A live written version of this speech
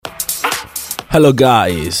Hello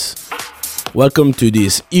guys, welcome to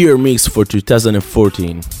this year mix for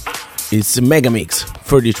 2014. It's a mega mix,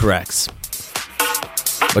 30 tracks.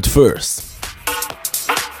 But first,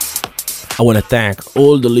 I want to thank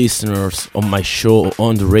all the listeners of my show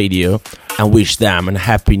on the radio and wish them a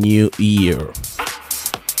happy new year.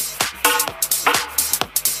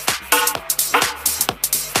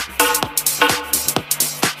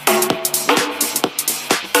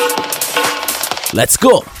 Let's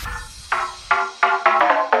go!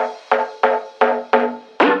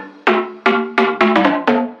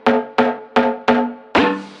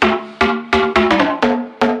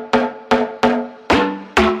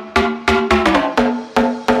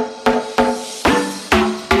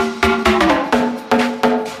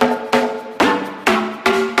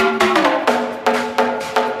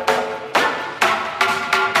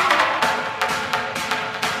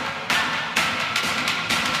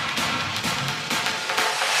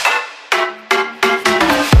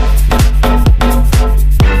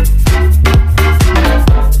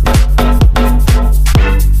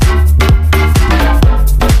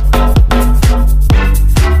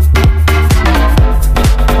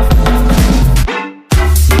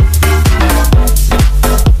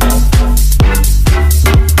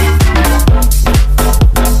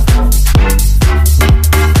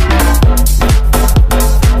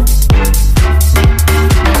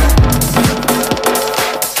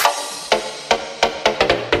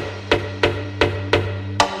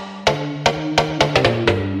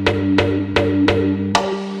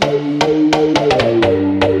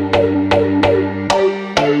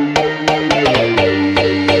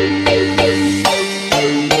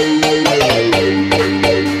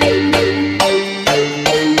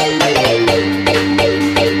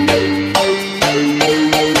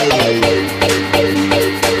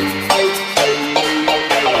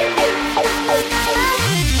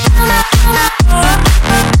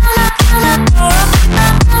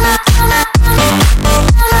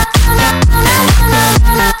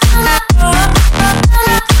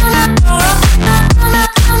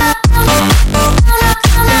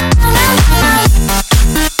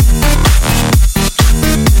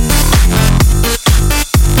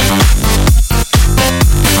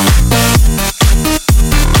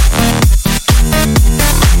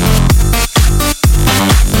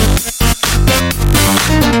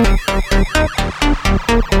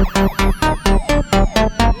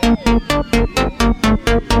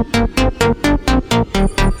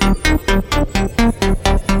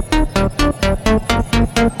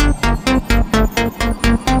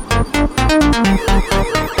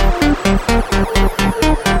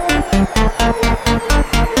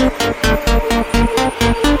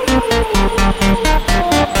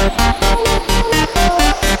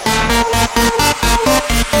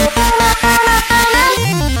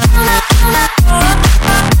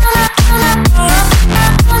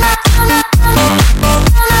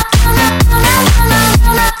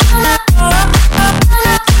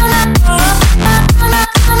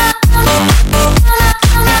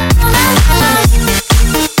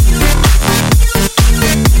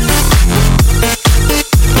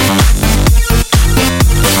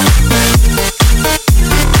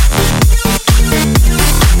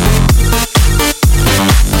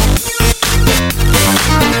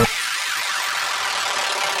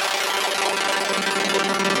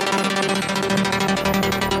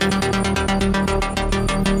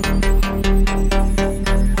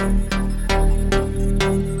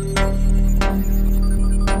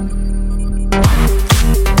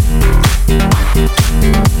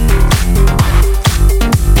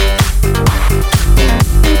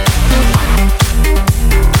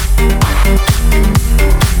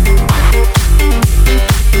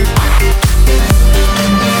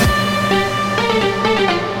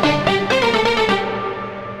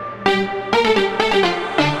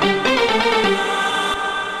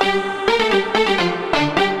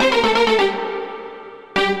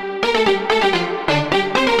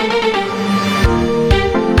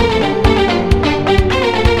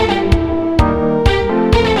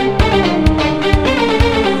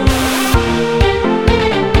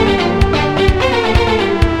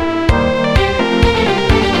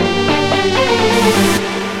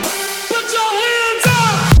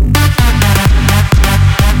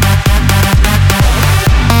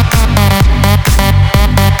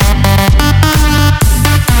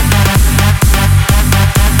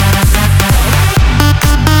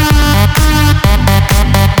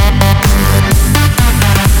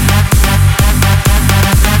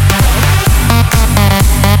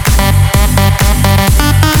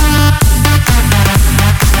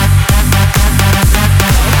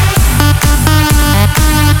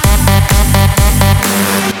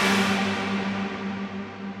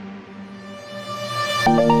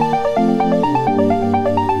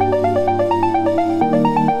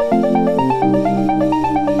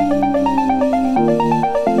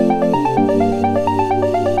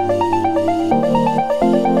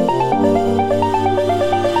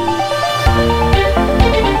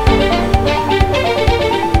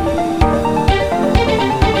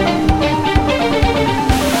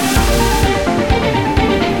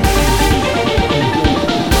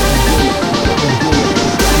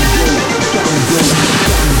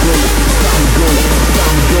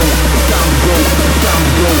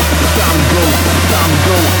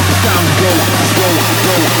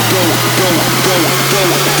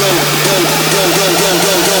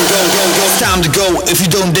 if you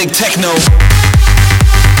don't dig techno.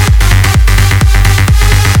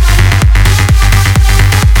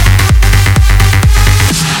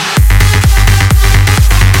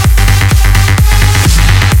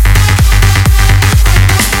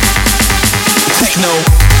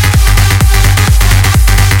 Techno.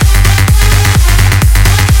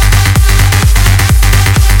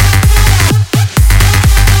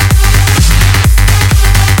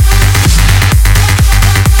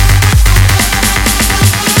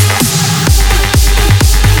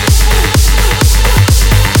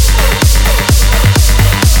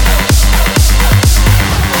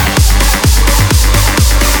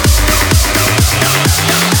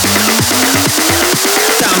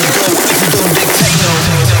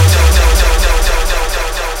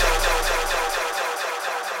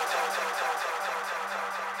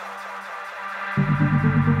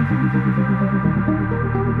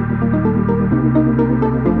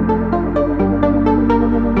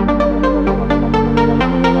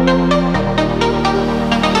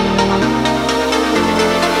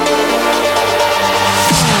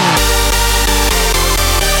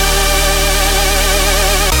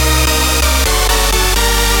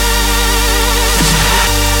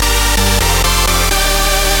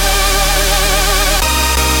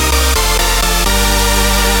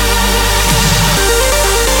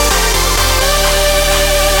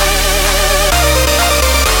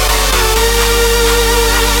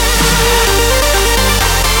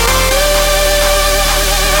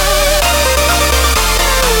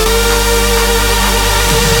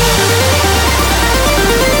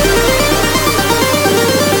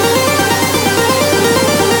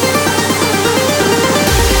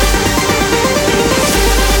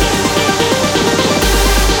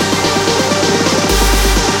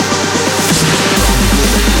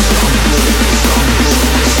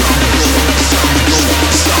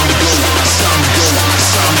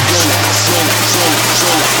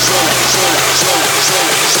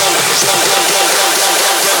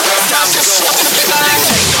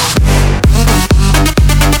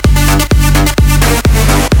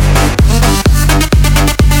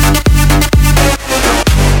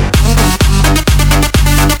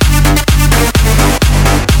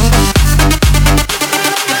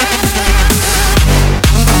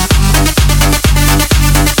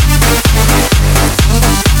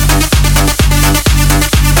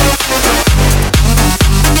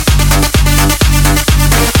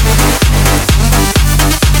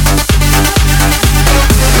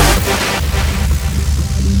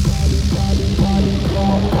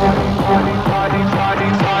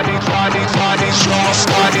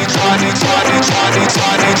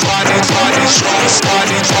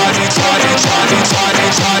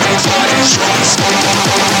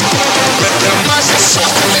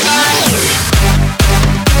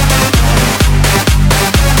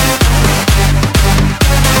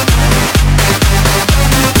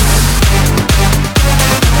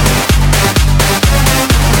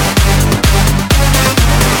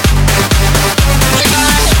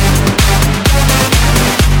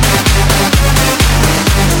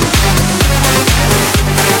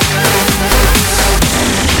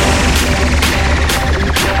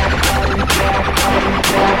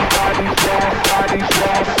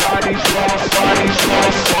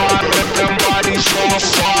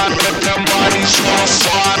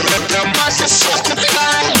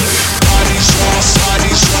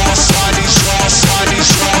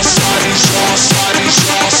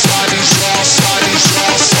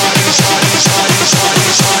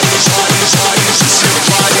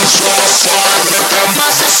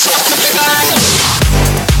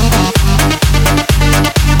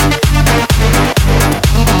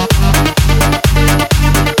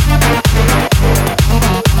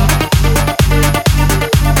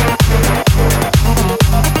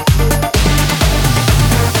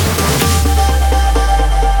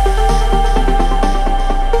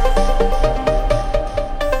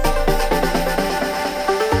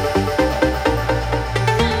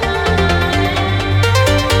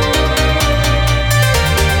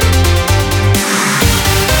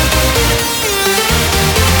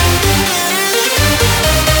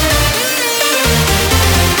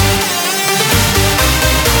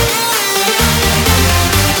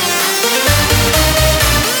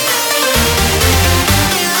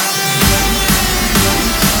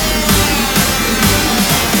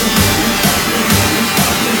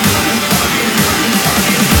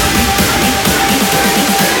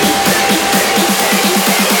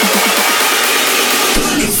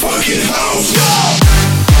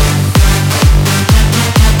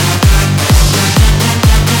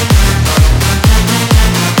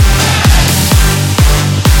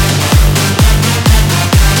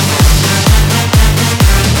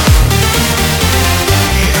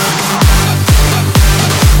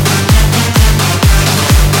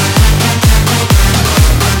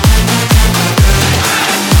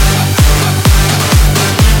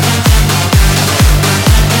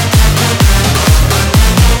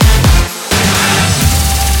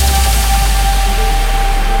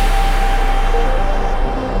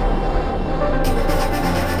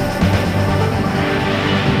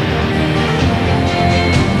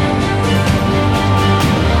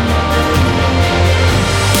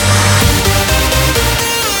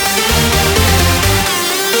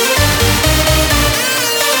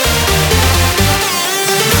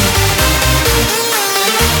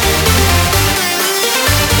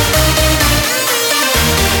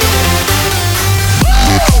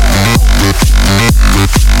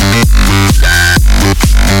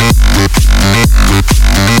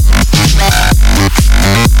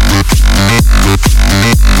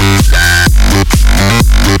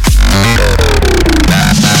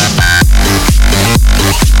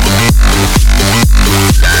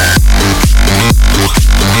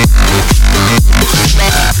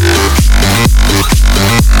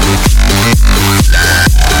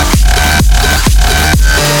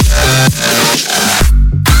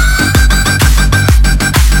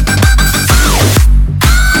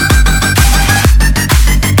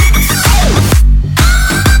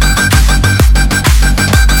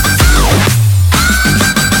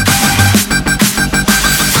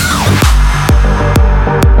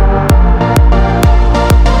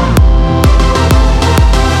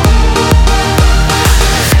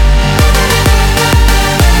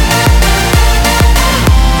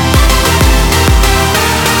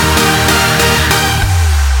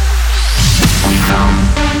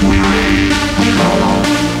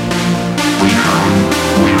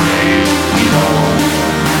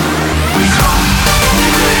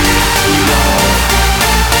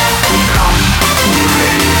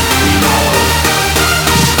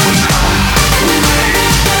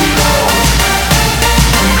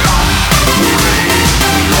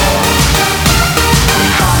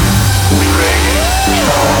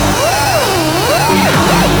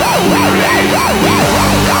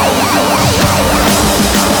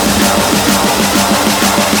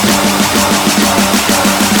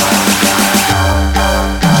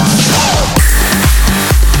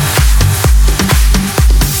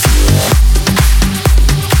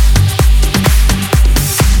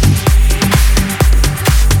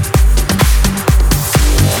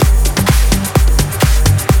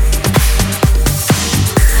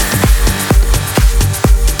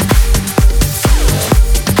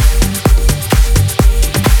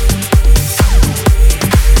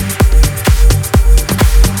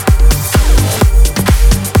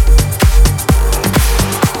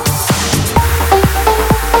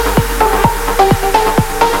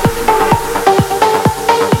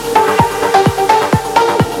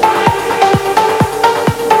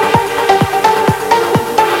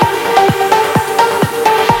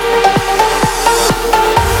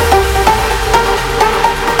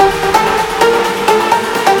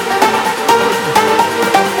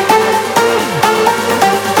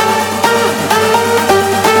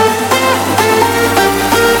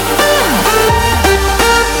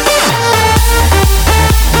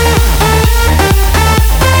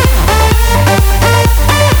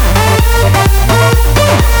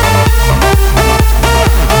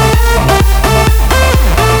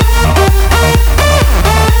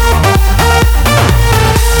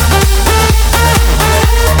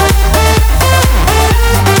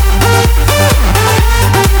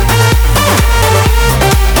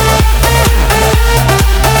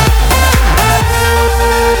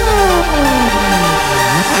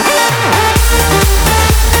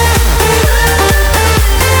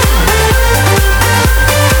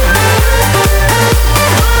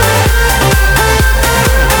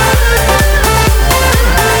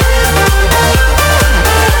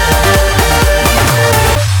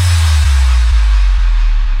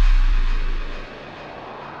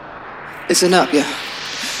 Listen up, yo.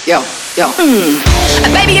 Yo.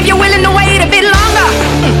 Baby, if you're willing to wait a bit longer,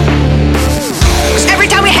 'cause every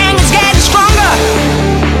time we hang, it's getting stronger.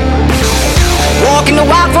 Walking the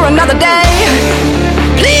wild for another day.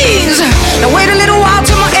 Please, now wait a little while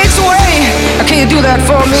till my aches away. Now can you do that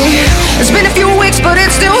for me? It's been a few weeks, but it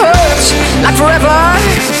still hurts like forever.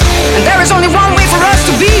 And there is only one way for us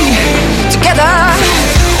to be together.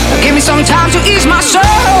 Now give me some time to ease my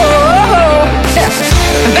soul.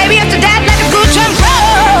 And baby, after that, let the good times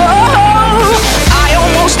roll. I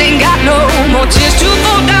almost ain't got no more tears to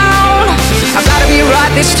fall down. I gotta be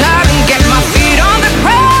right this time and get my feet on the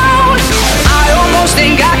ground. I almost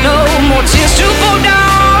ain't got no more tears to fall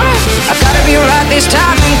down. I gotta be right this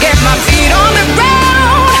time and get my feet on the ground.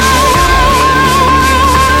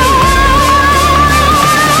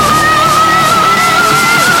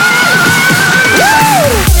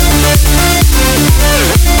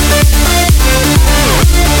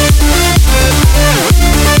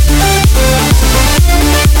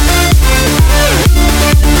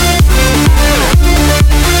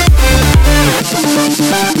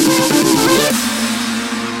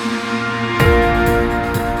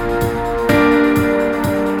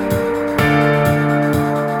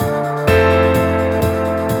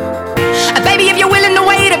 Baby, if you're willing to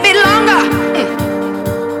wait a bit longer,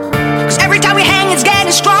 'cause every time we hang, it's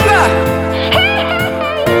getting stronger.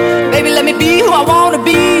 Baby, let me be who I wanna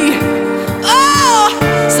be. Oh,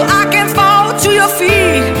 so I can fall to your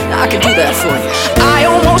feet. I can do that for you. I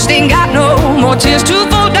almost ain't got no more tears to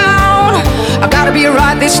fall down. I gotta be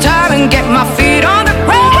right this time and get my feet on the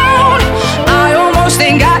ground. I almost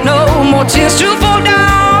ain't got no more tears to fall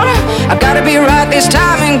down. I gotta be right this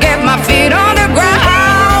time and get my feet on the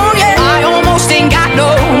ground. Yeah. I almost ain't got no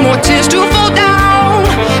more tears to fall down.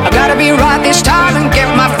 I gotta be right this time and get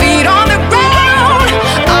my feet on the ground.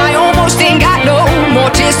 I almost ain't got no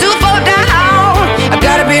more tears to fall down. I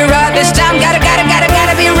gotta be right this time. Gotta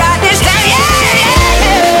be right this time. Yeah, yeah.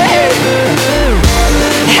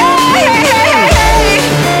 Hey.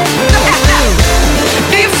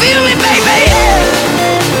 Do you feel me, baby?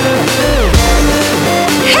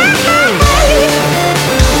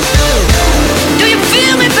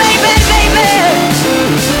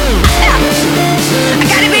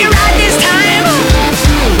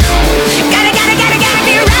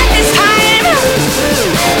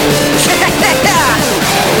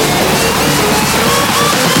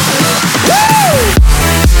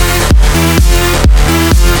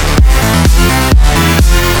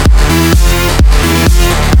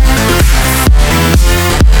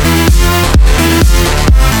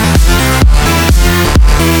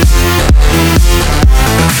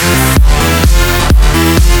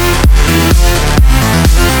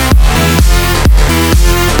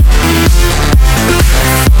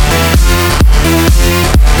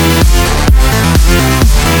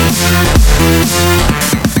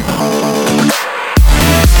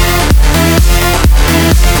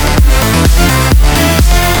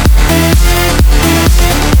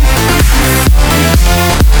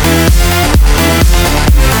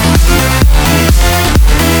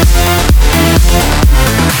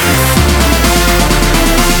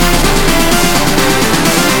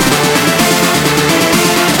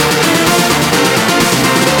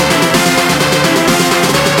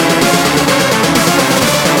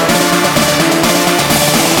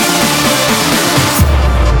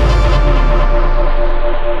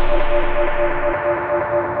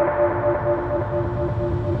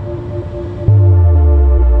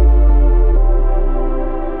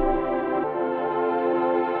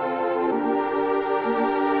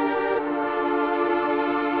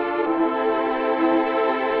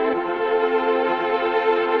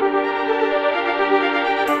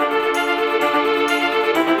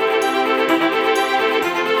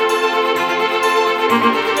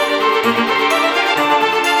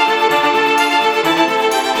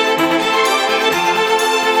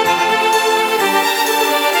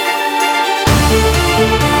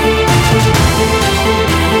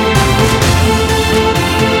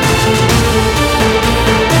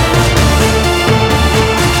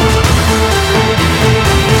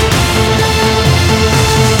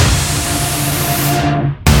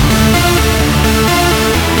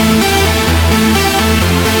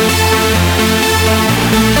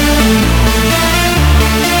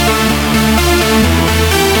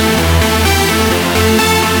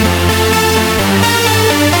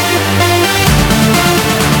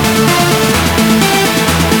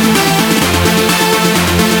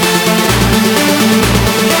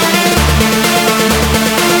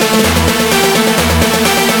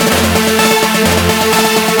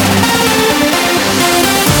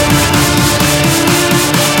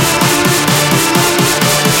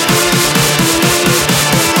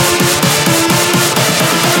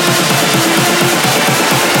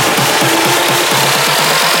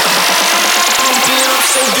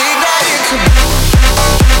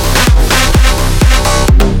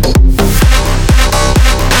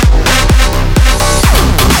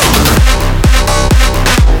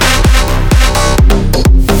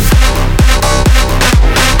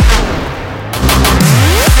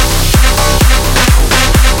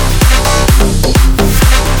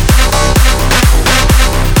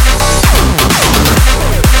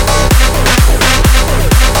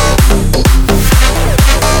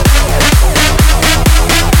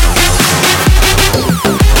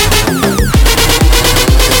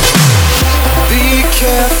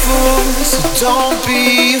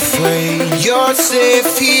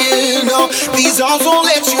 safe here. No, these arms won't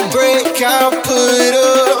let you break. I'll put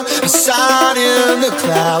up a sign in the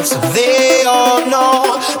clouds so they all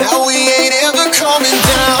know that we ain't ever coming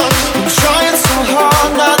down. I'm trying so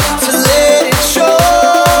hard not to let it show,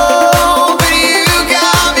 but you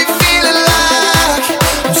got me feeling like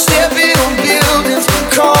I'm stepping on buildings,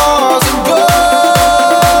 cars and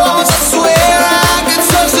boats. I swear I could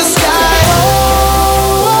touch the sky. Oh,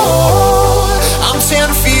 I'm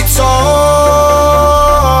 10 feet tall.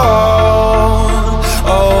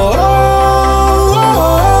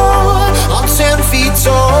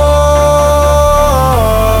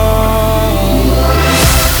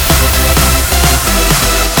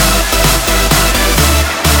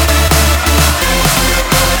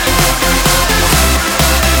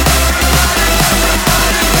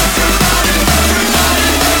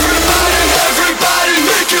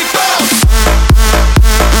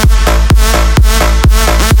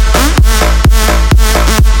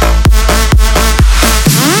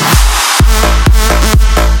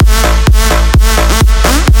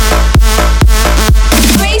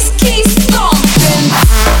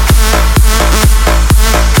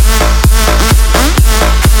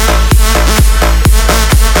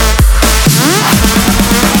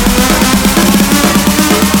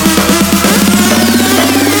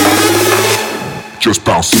 Just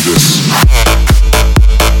bounce to this.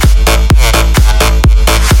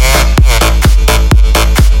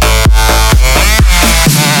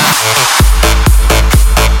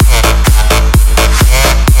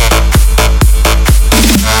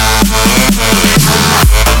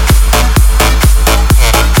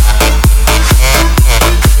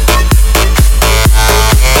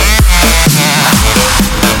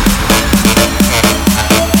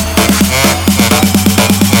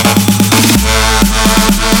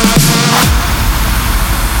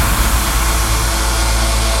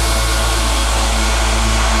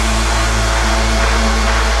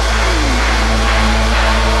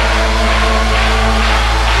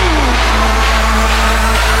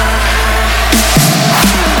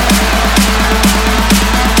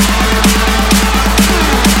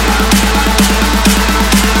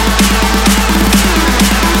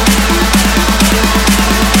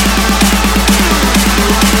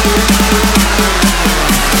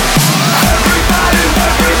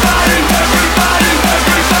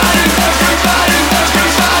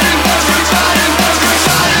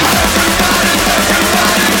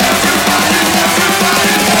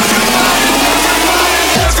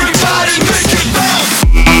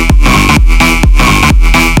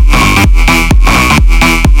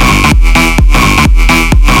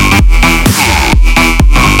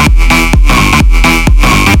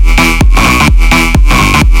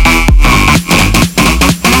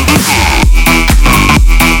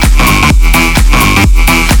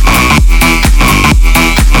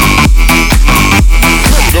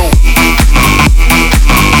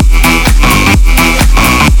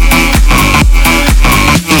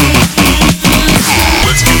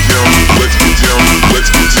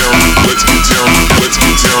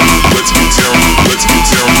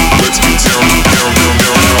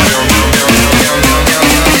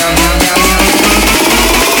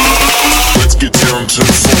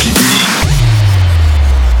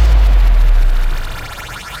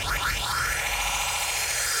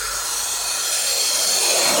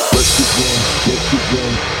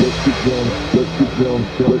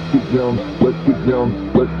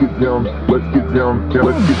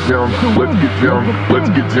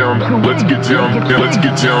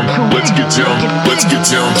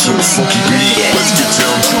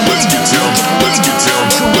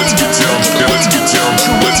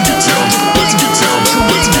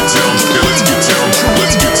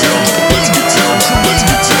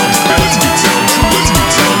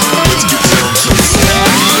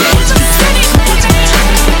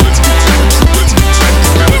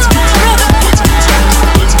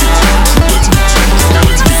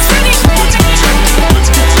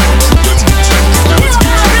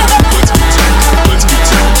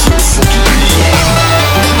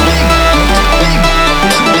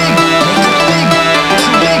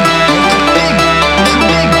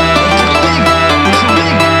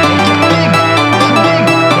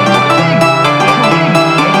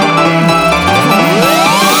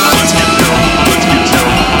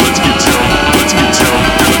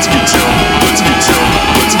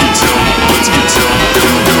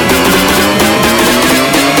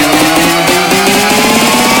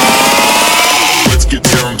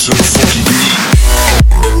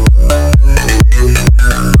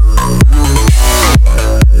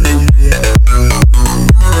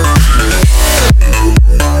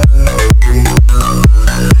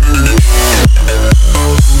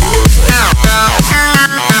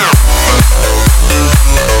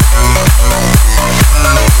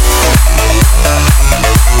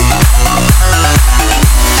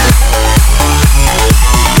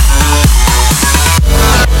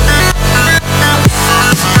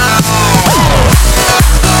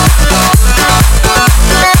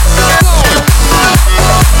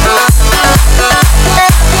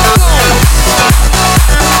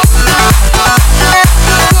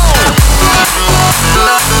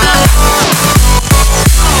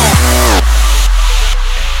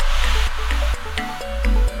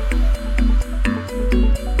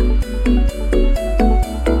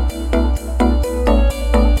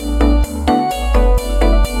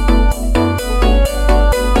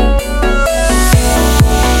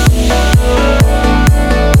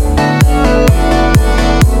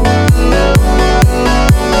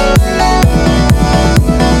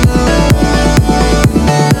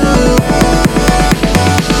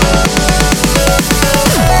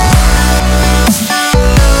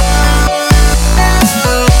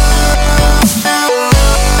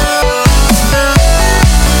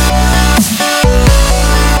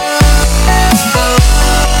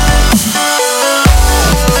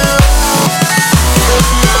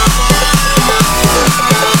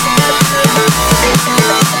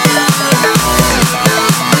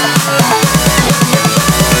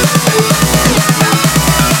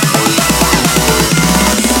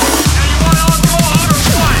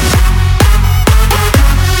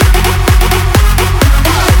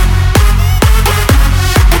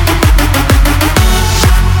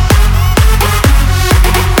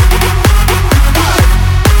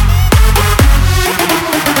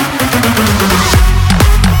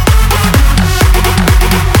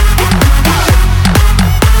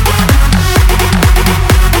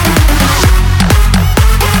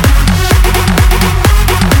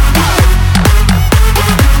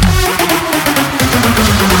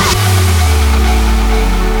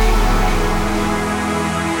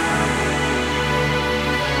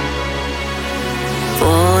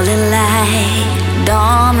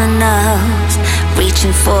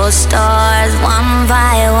 stars one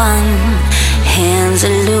by one. Hands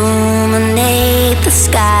illuminate the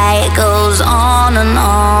sky. It goes on and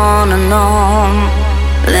on and on.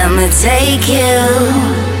 Let me take you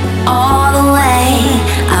all the way.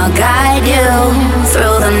 I'll guide you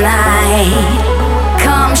through the night.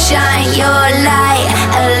 Come shine your light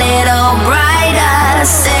a little brighter.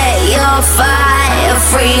 Set your fire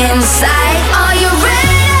free inside. Are you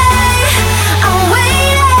ready? I'm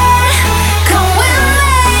waiting. Come with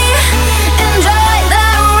me. Enjoy the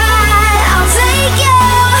ride. I'll take you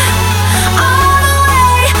all the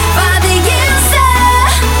way. By the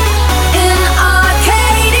inside in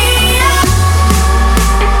Arcadia.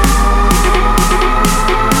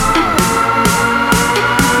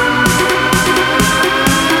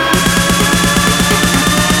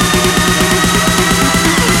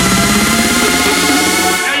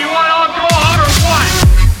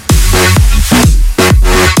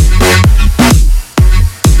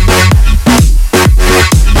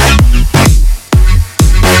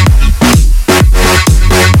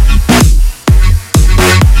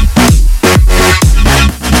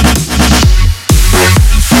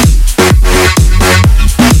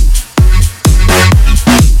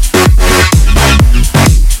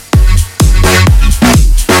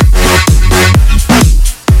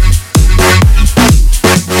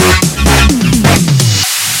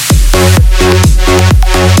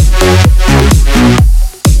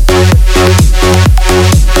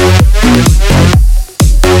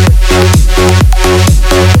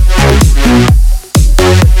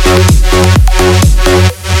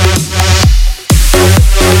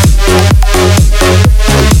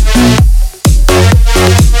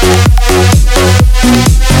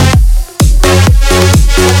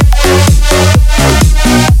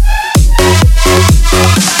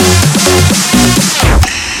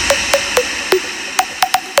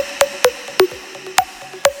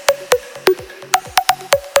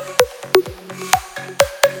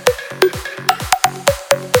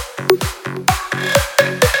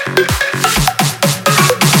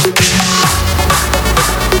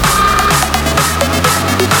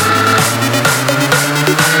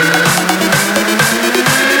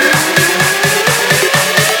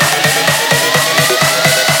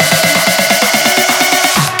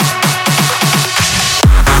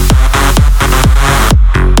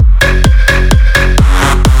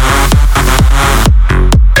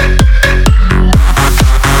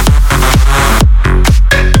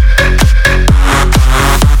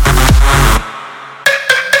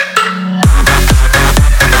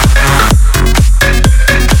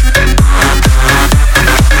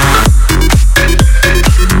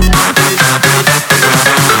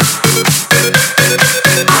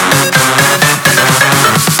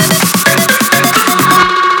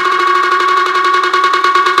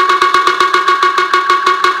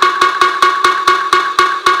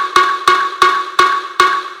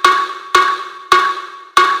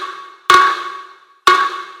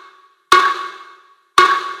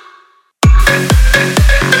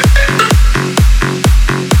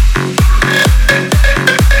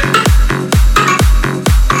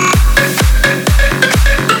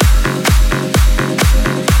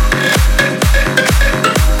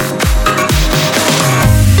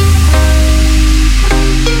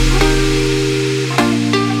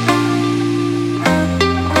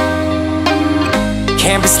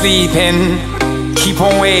 Can't be sleeping, keep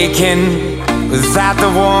on waking without the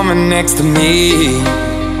woman next to me.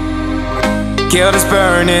 Guilt is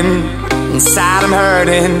burning, inside I'm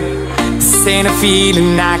hurting. This ain't a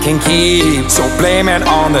feeling I can keep. So blame it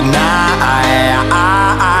on the night.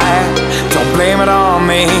 Don't blame it on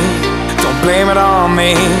me. Don't blame it on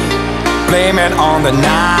me. Blame it on the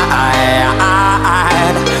night.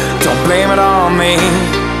 Don't blame it on me.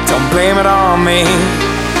 Don't blame it on me.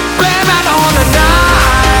 Blame it on the night.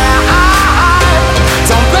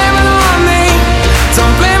 Don't blame it on me.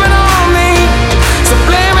 Don't blame it on me. So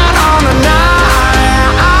blame it on the night.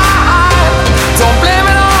 Don't blame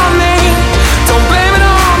it on me. Don't blame it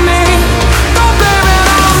on me. Don't blame it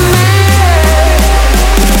on me.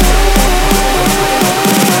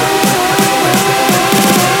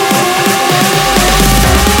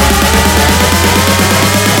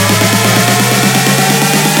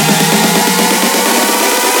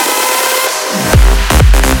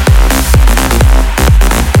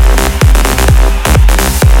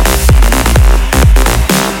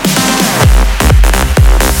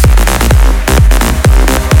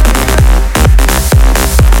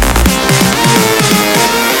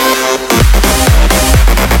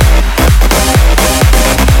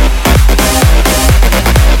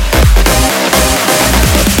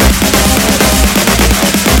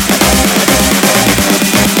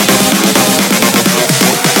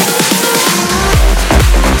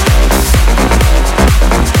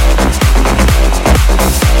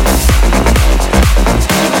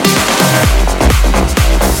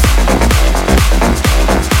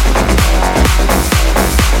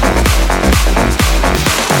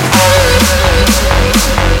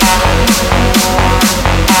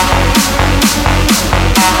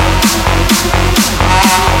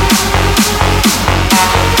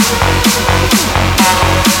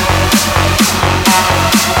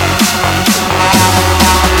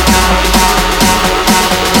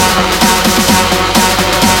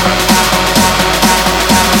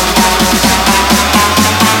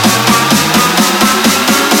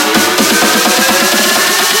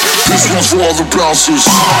 one for all the bouncers.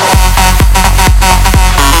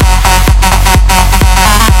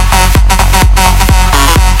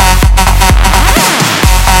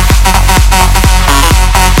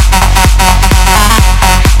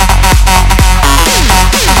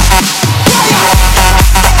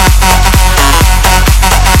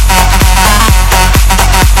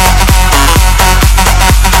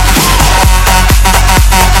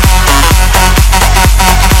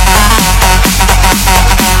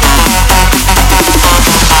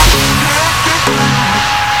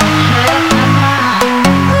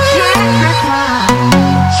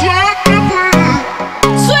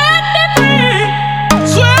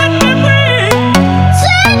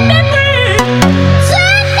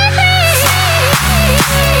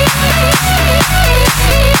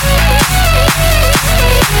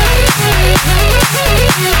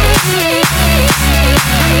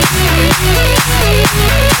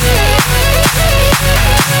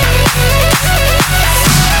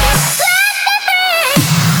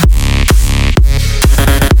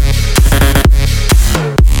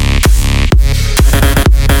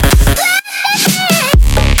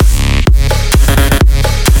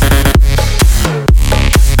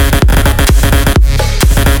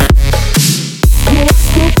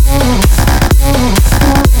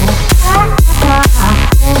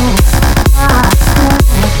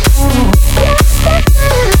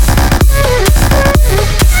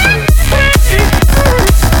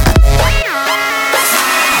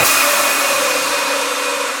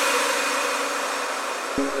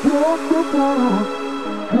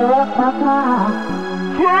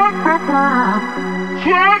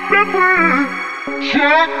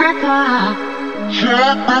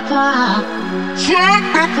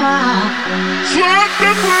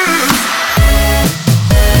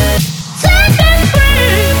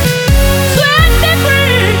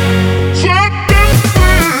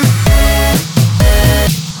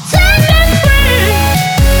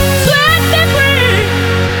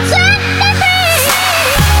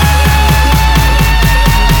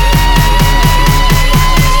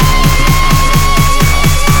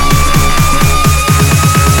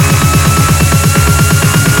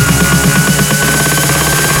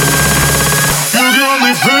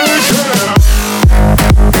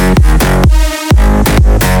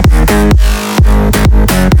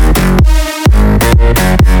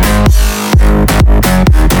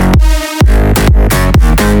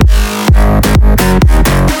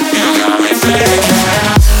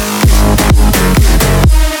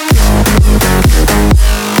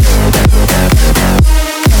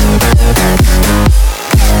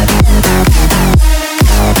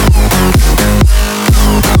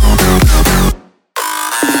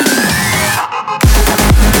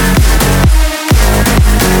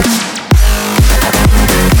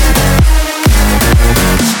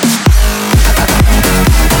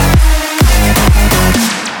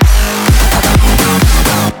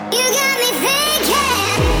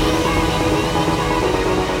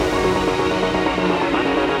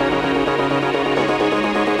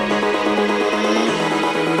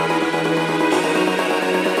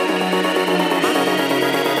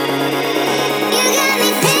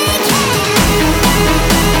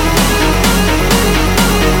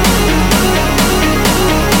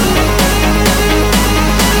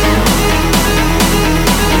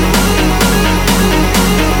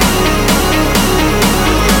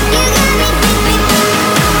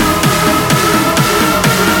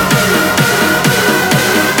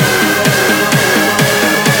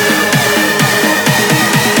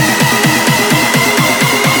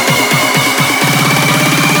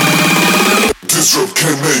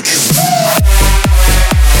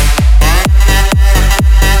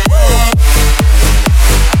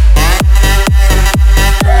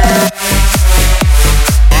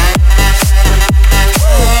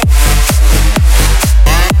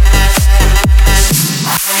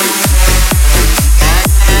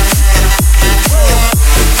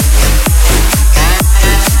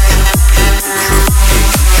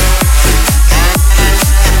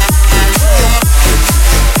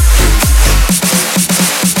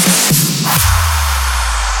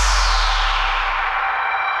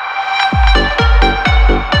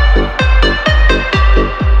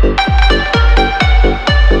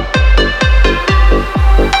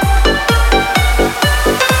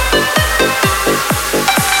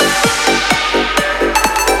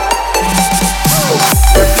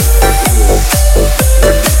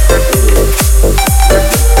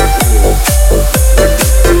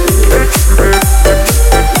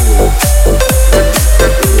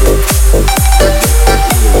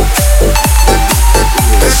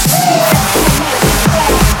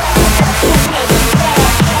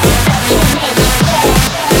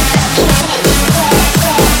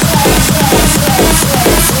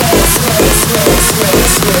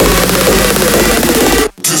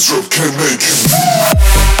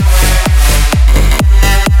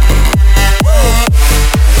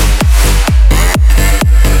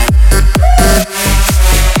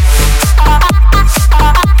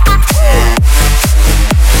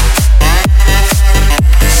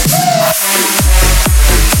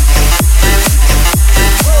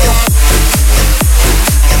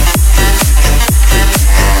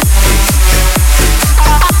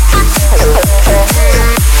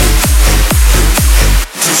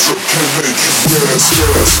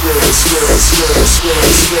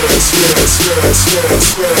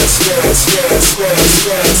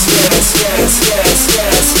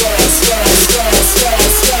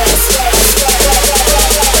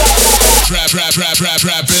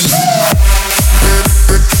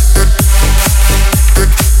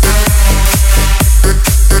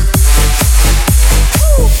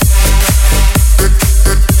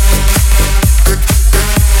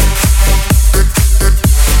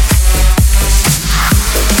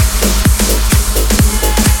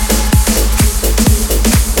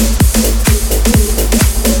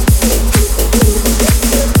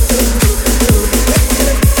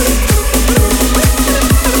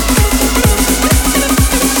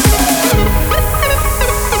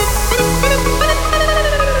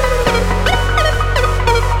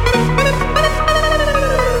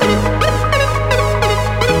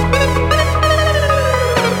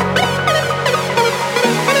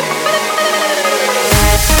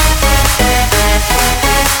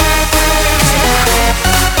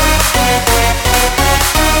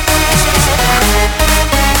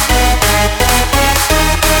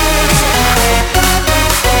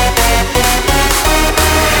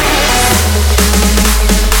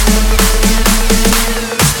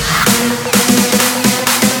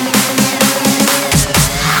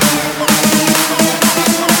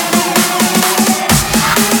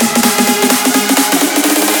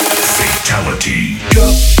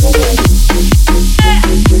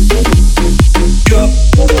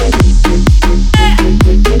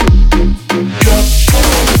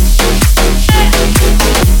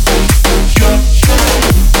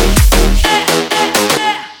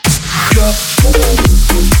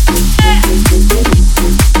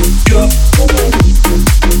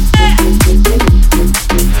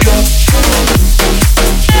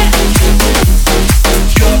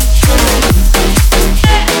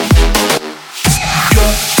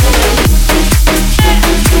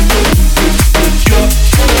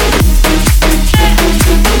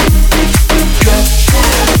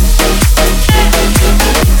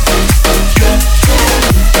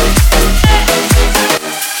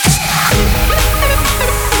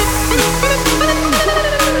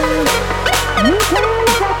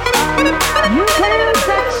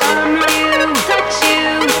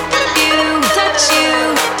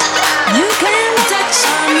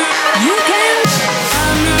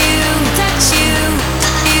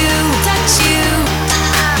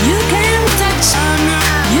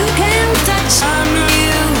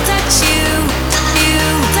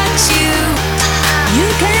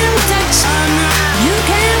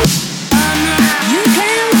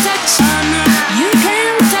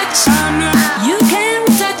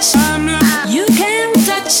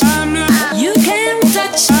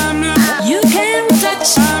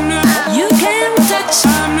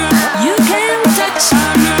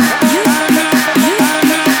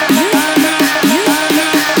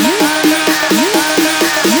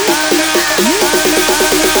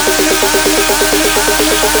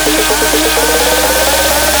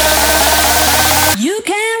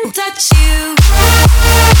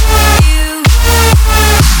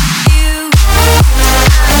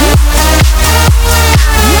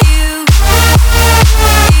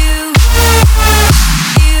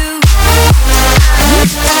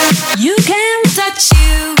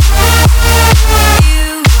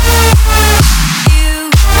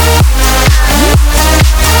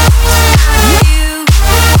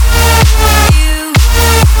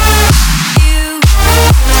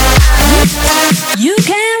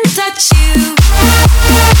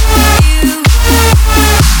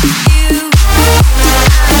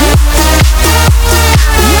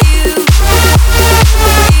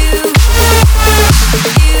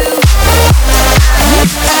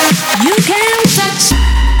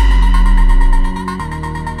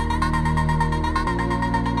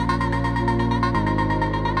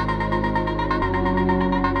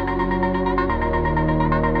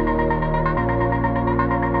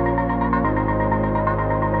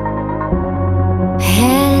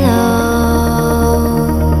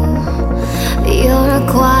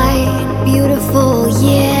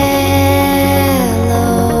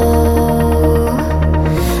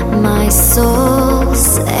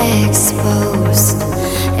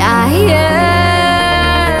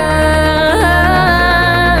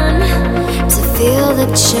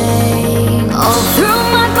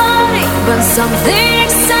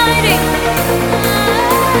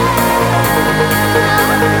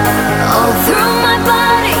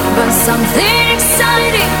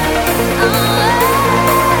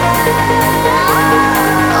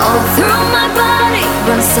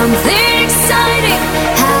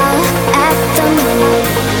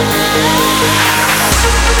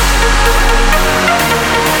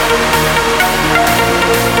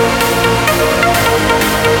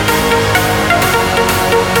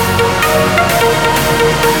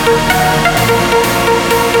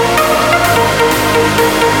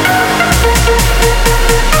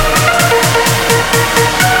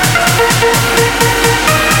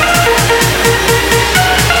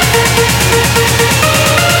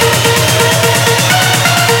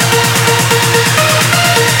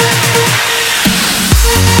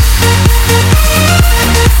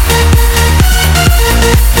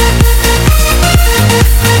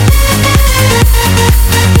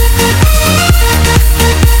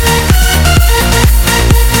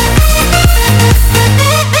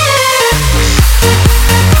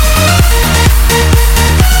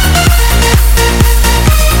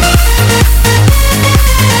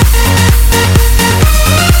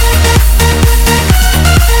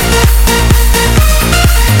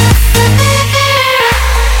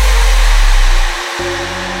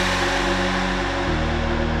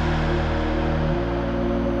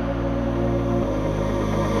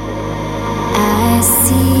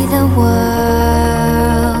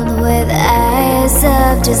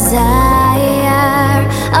 desire,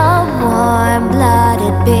 a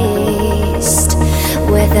warm-blooded beast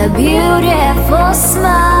with a beautiful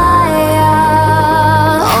smile.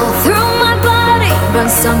 All through my body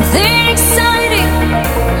runs something exciting.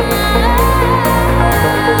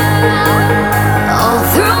 All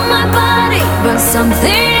through my body runs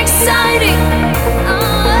something exciting.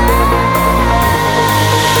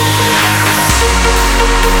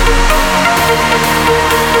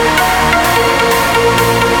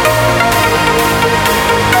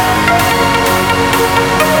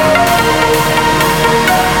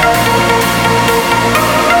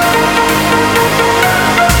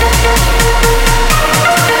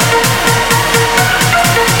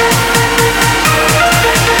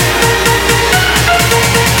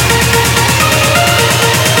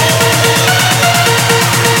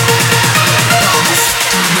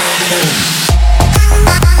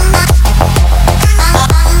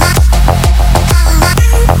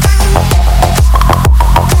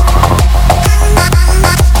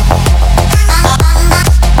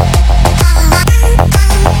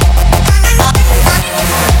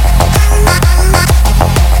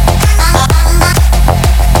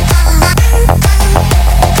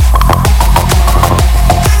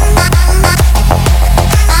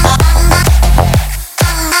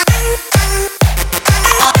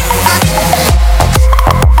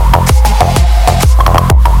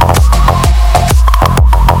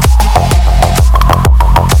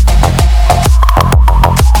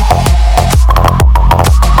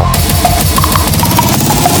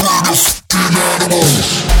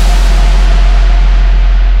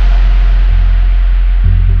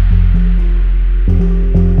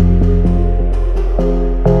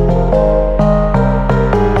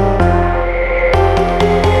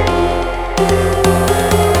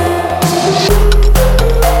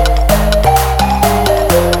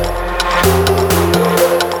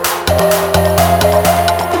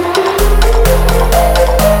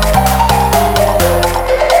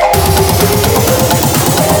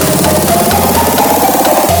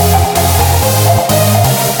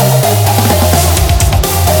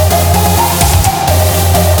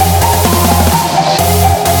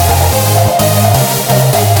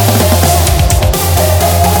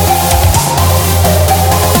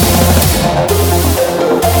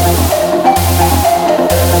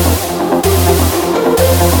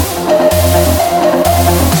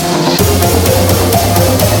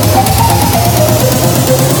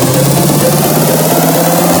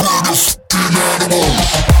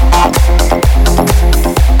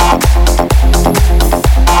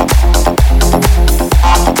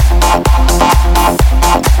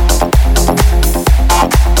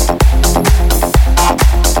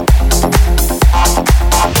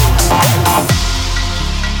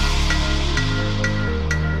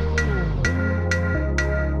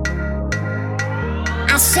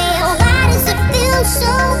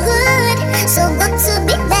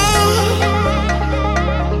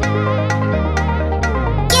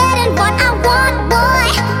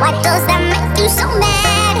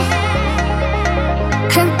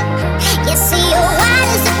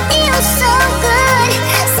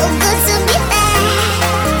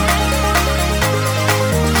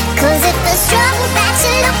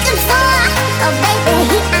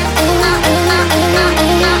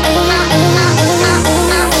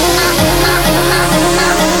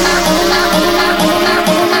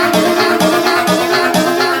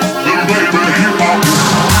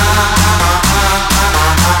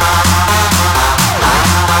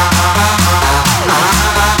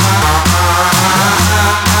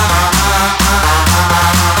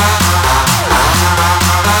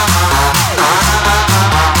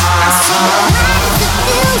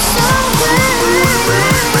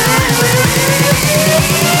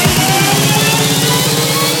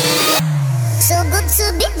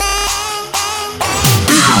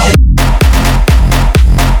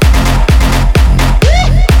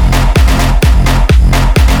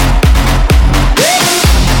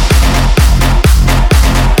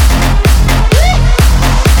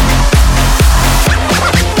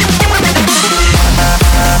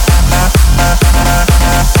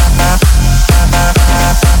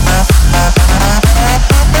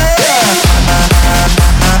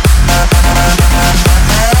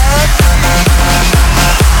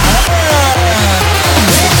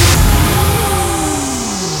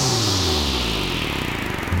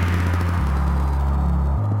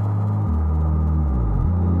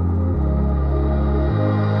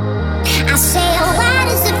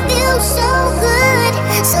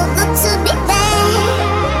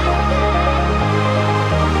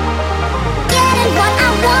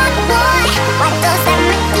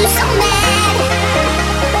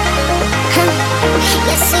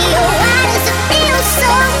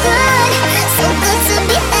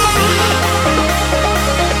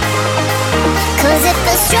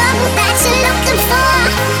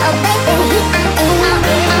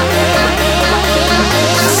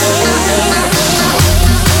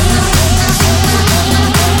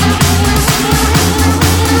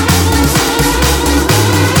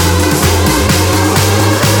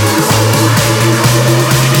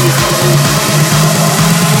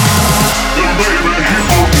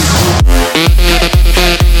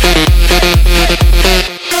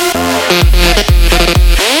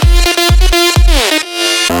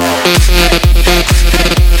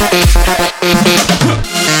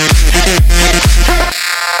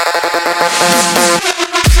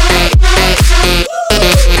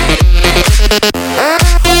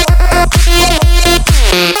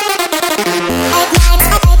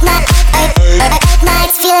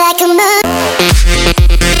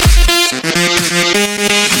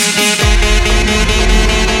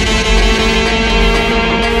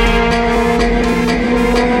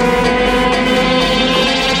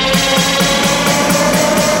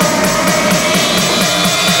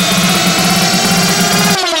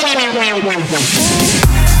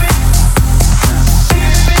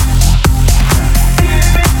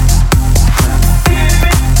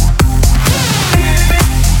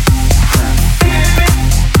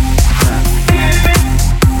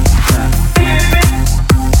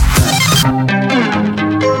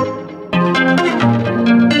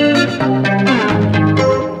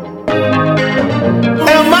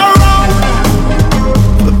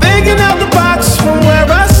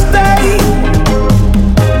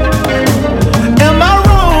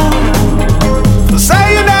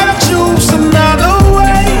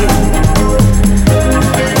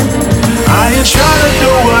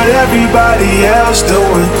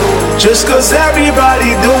 just cause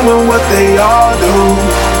everybody doing what they all do.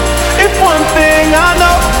 If one thing I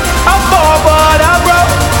know, I fall but I grow.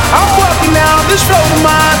 I'm walking down this road of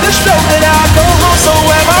mine, this road that I go home. So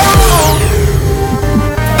am I wrong?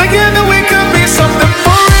 Thinking that we could be something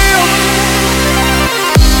for real.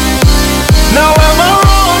 Now am I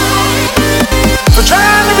wrong for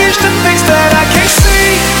trying to reach the things that I can't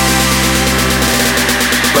see?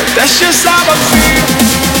 But that's just how I feel.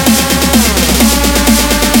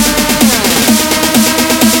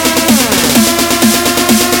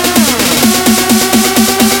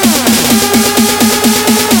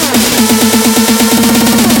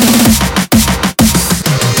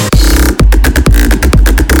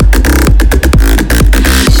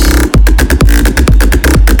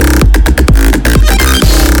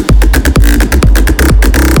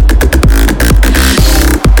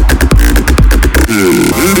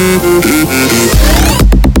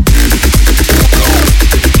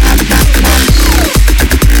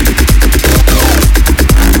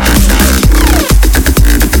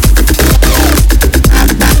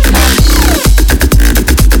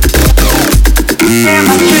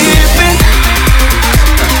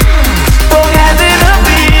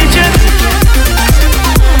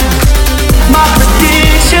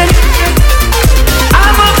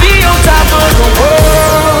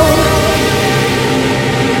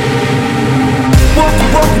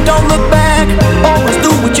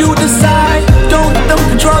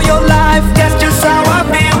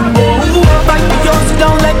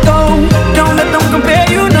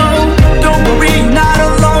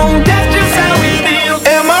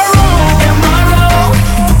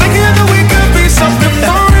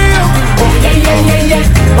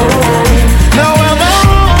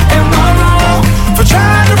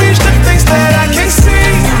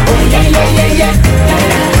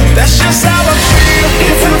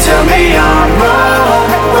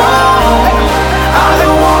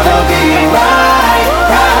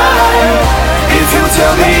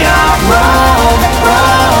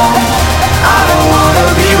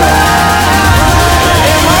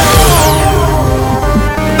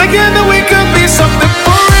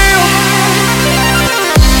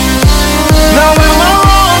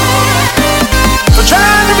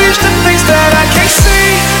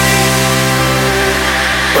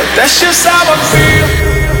 That's just how I feel.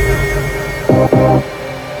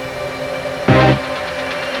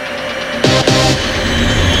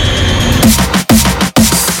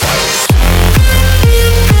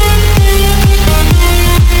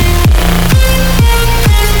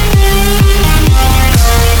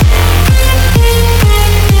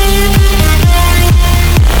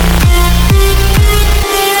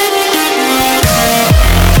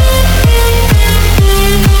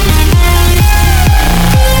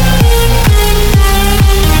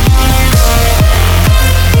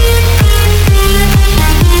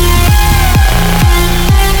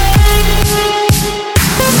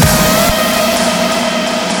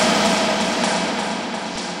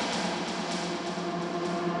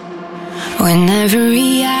 When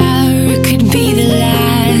every hour could be the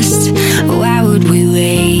last, why would we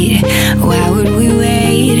wait? Why would we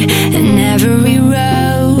wait? And every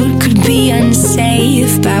road could be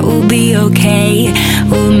unsafe, but we'll be okay.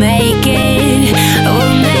 We'll make it.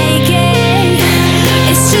 We'll make it.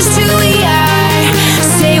 It's just who we are.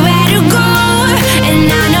 Say where to go,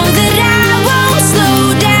 and I know that I won't slow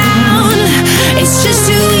down. It's just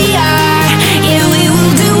who we are. Yeah, we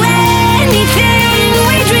will do anything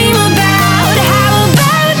we dream about. How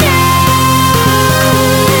about now?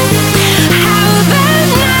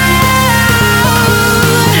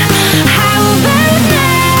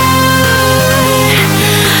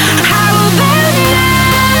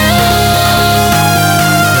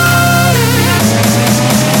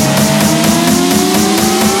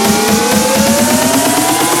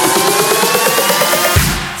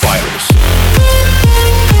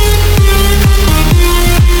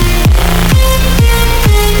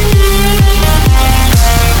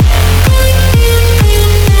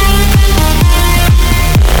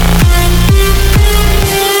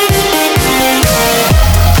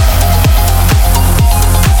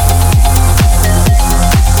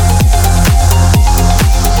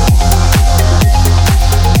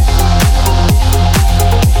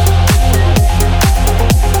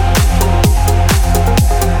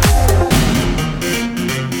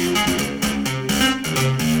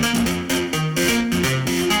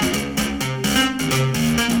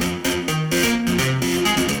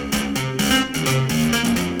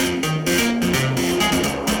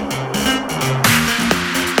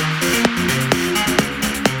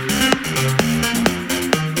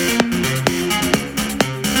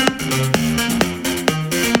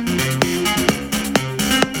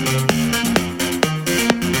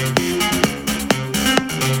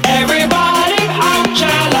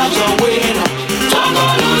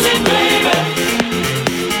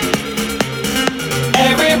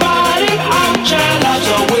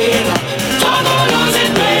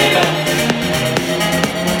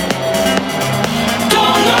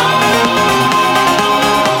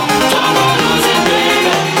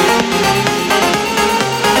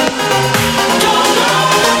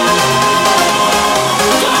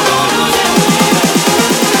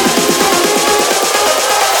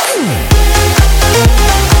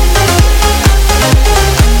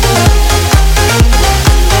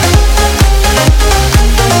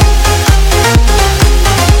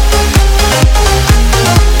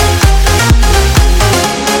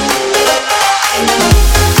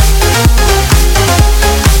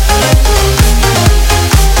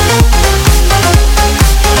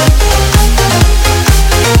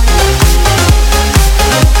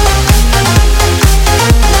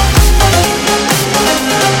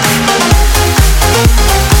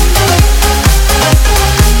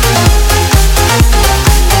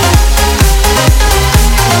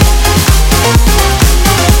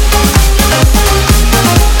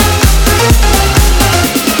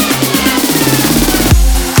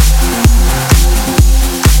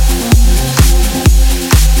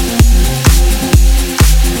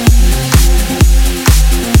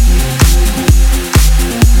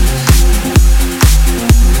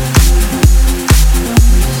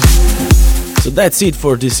 So that's it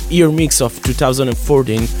for this year mix of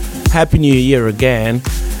 2014. Happy New Year again.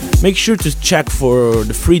 Make sure to check for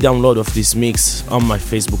the free download of this mix on my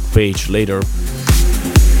Facebook page later.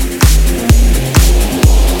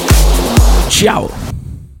 Ciao!